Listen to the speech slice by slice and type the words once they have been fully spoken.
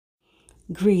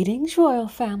Greetings, royal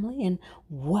family, and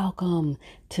welcome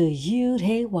to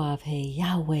Yahweh,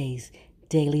 Yahweh's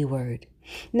Daily Word.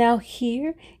 Now,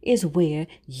 here is where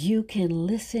you can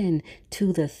listen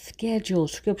to the scheduled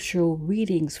scriptural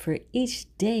readings for each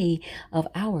day of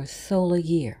our solar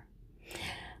year.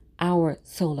 Our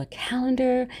solar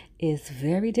calendar is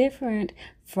very different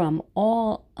from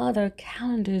all other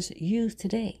calendars used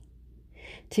today.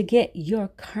 To get your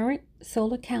current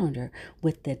solar calendar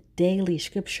with the daily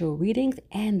scriptural readings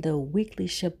and the weekly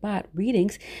Shabbat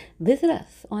readings, visit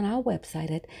us on our website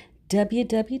at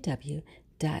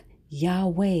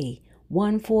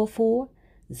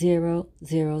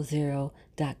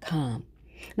www.yahweh144000.com.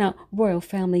 Now, royal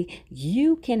family,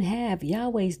 you can have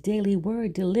Yahweh's daily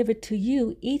word delivered to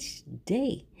you each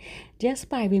day just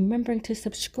by remembering to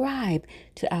subscribe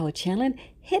to our channel and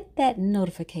hit that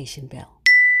notification bell.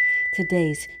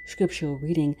 Today's scriptural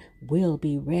reading will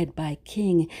be read by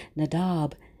King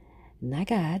Nadab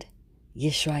Nagad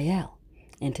Yisrael.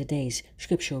 And today's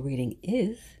scriptural reading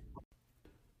is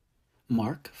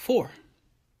Mark 4.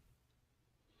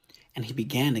 And he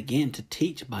began again to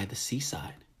teach by the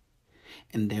seaside,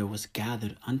 and there was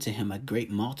gathered unto him a great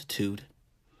multitude,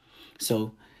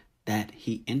 so that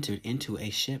he entered into a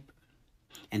ship,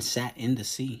 and sat in the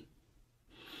sea.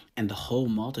 And the whole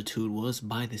multitude was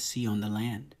by the sea on the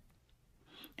land.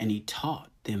 And he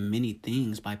taught them many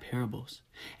things by parables,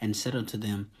 and said unto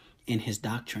them in his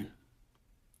doctrine,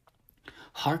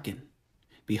 Hearken,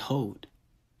 behold,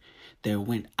 there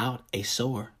went out a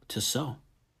sower to sow.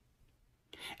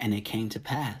 And it came to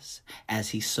pass, as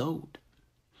he sowed,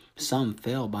 some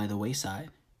fell by the wayside,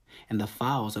 and the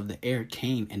fowls of the air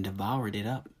came and devoured it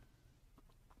up.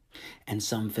 And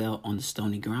some fell on the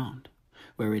stony ground,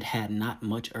 where it had not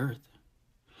much earth,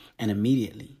 and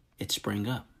immediately it sprang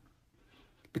up,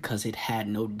 because it had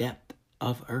no depth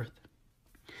of earth.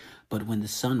 But when the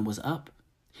sun was up,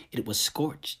 it was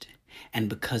scorched, and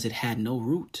because it had no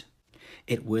root,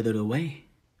 it withered away.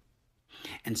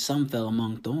 And some fell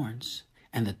among thorns,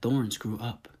 and the thorns grew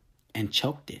up, and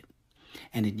choked it,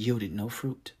 and it yielded no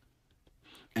fruit.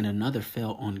 And another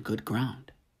fell on good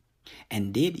ground,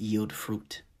 and did yield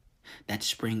fruit, that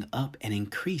sprang up and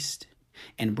increased,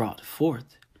 and brought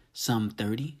forth some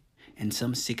 30, and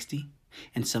some 60,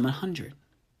 and some 100.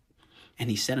 And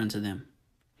he said unto them,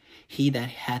 He that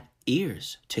hath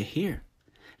ears to hear,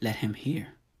 let him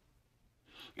hear.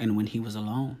 And when he was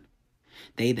alone,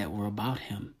 they that were about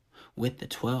him with the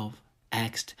 12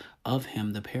 asked of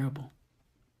him the parable.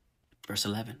 Verse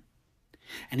 11.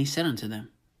 And he said unto them,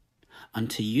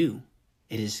 Unto you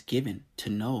it is given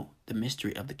to know the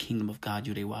mystery of the kingdom of God,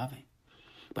 Yahweh.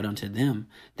 But unto them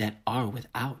that are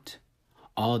without,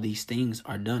 all these things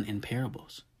are done in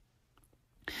parables,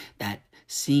 that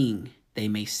seeing they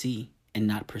may see and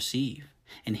not perceive,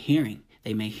 and hearing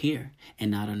they may hear and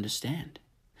not understand,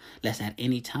 lest at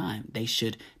any time they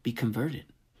should be converted,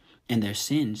 and their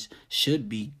sins should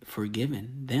be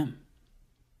forgiven them.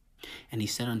 And he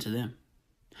said unto them,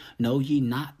 Know ye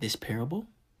not this parable?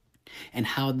 And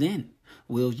how then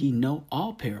will ye know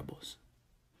all parables?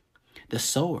 The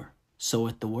sower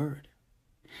soweth the word,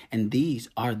 and these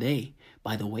are they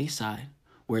by the wayside,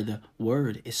 where the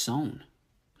word is sown.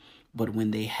 But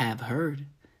when they have heard,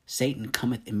 Satan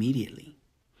cometh immediately,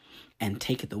 and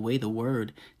taketh away the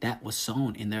word that was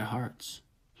sown in their hearts.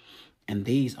 And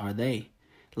these are they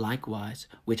likewise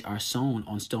which are sown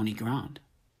on stony ground,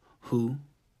 who,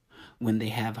 when they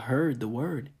have heard the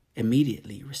word,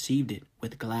 immediately received it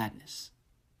with gladness,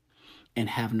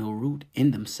 and have no root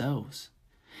in themselves,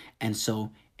 and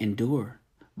so endure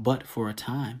but for a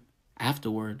time.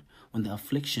 Afterward, when the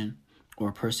affliction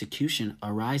or persecution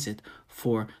ariseth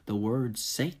for the word's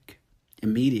sake,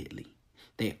 immediately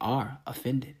they are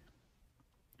offended.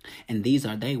 And these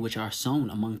are they which are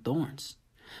sown among thorns,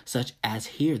 such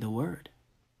as hear the word,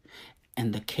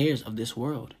 and the cares of this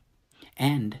world,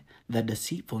 and the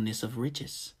deceitfulness of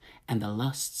riches, and the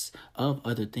lusts of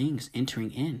other things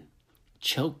entering in,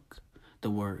 choke the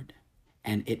word,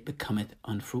 and it becometh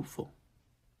unfruitful.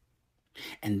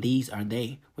 And these are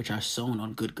they which are sown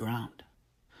on good ground,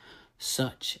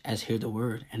 such as hear the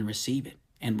word and receive it,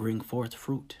 and bring forth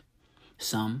fruit,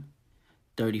 some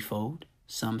 30-fold,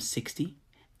 some 60,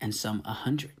 and some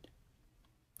 100.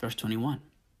 Verse 21.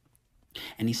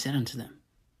 And he said unto them,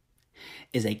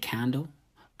 Is a candle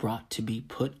brought to be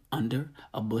put under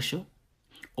a bushel,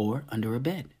 or under a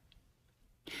bed,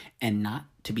 and not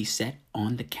to be set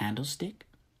on the candlestick?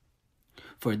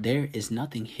 For there is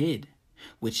nothing hid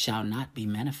which shall not be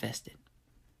manifested,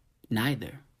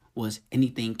 neither was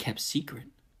anything kept secret,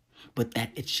 but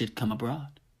that it should come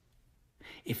abroad.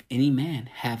 If any man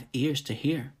have ears to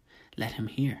hear, let him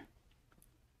hear.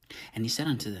 And he said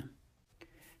unto them,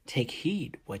 Take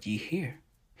heed what ye hear,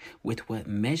 with what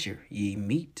measure ye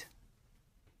mete,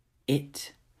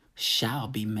 it shall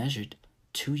be measured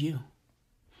to you,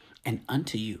 and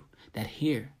unto you that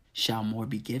hear shall more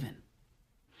be given.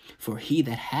 For he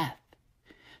that hath,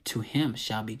 to him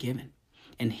shall be given,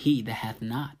 and he that hath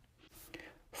not,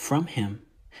 from him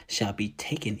shall be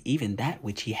taken even that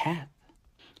which he hath.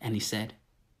 And he said,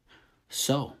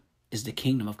 So is the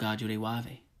kingdom of God Yahweh,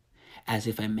 as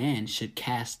if a man should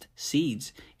cast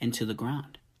seeds into the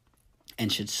ground,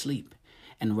 and should sleep,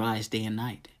 and rise day and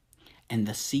night, and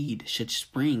the seed should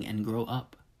spring and grow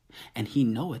up, and he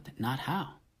knoweth not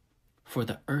how. For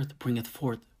the earth bringeth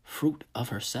forth fruit of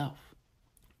herself,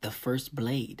 the first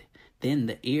blade, then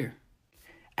the ear,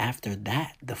 after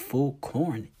that the full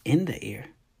corn in the ear.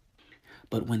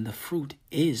 But when the fruit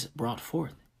is brought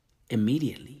forth,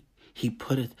 immediately he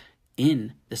putteth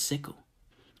in the sickle,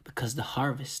 because the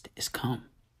harvest is come.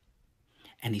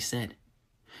 And he said,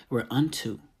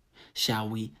 Whereunto shall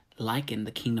we liken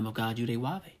the kingdom of God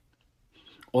Yahweh?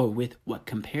 Or with what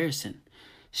comparison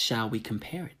shall we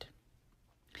compare it?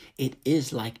 It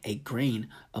is like a grain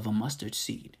of a mustard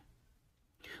seed,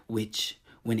 which,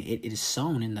 when it is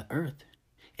sown in the earth,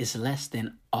 is less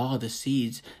than all the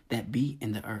seeds that be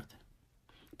in the earth.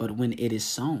 But when it is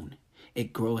sown,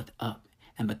 it groweth up,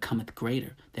 and becometh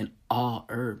greater than all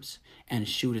herbs, and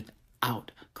shooteth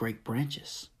out great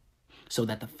branches, so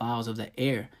that the fowls of the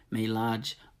air may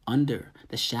lodge under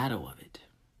the shadow of it.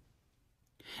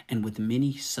 And with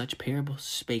many such parables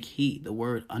spake he the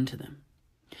word unto them,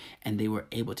 and they were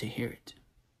able to hear it.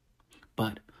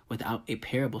 But without a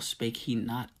parable spake he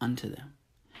not unto them.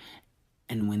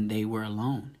 And when they were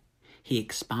alone, he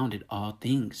expounded all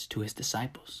things to his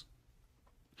disciples.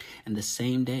 And the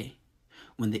same day,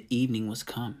 when the evening was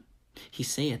come, he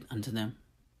saith unto them,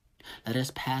 Let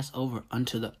us pass over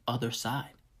unto the other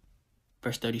side.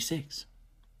 Verse 36.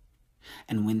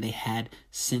 And when they had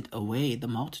sent away the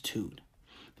multitude,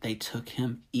 they took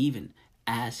him even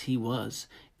as he was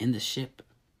in the ship.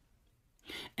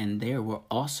 And there were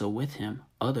also with him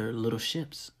other little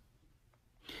ships.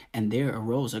 And there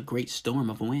arose a great storm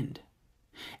of wind,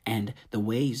 and the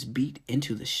waves beat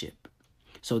into the ship,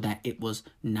 so that it was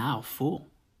now full.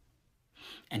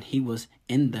 And he was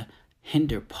in the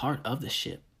hinder part of the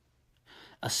ship,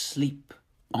 asleep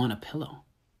on a pillow.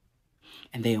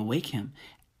 And they awake him,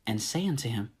 and say unto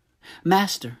him,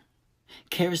 Master,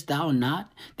 carest thou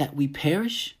not that we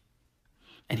perish?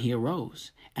 And he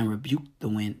arose, and rebuked the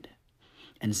wind,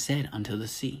 and said unto the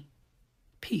sea,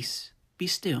 Peace, be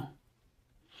still.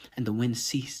 And the wind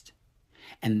ceased,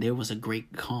 and there was a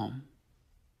great calm.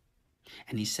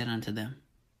 And he said unto them,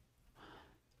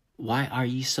 Why are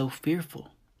ye so fearful?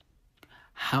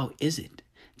 How is it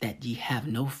that ye have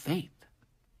no faith?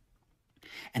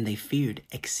 And they feared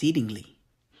exceedingly,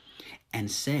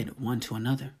 and said one to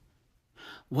another,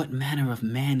 What manner of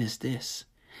man is this,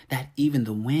 that even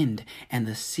the wind and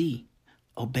the sea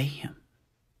obey him?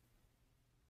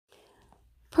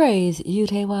 Praise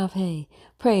Yud-Heh-Wav-Heh.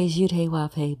 Praise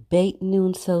Yud-Heh-Wav-Heh. Beit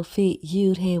Nun Sophie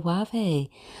Yud-Heh-Wav-Heh.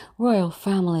 Royal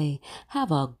family,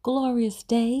 have a glorious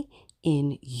day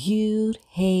in Yud-Heh-Wav-Heh.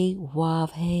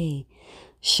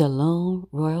 Shalom,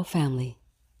 royal family.